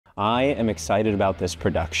I am excited about this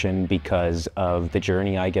production because of the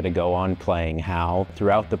journey I get to go on playing Hal.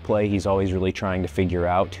 Throughout the play, he's always really trying to figure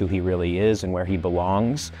out who he really is and where he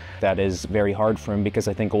belongs. That is very hard for him because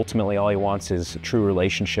I think ultimately all he wants is true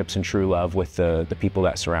relationships and true love with the people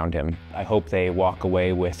that surround him. I hope they walk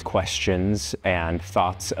away with questions and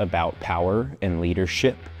thoughts about power and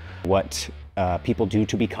leadership, what people do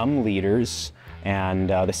to become leaders,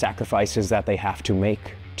 and the sacrifices that they have to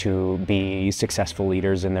make to be successful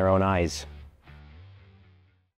leaders in their own eyes.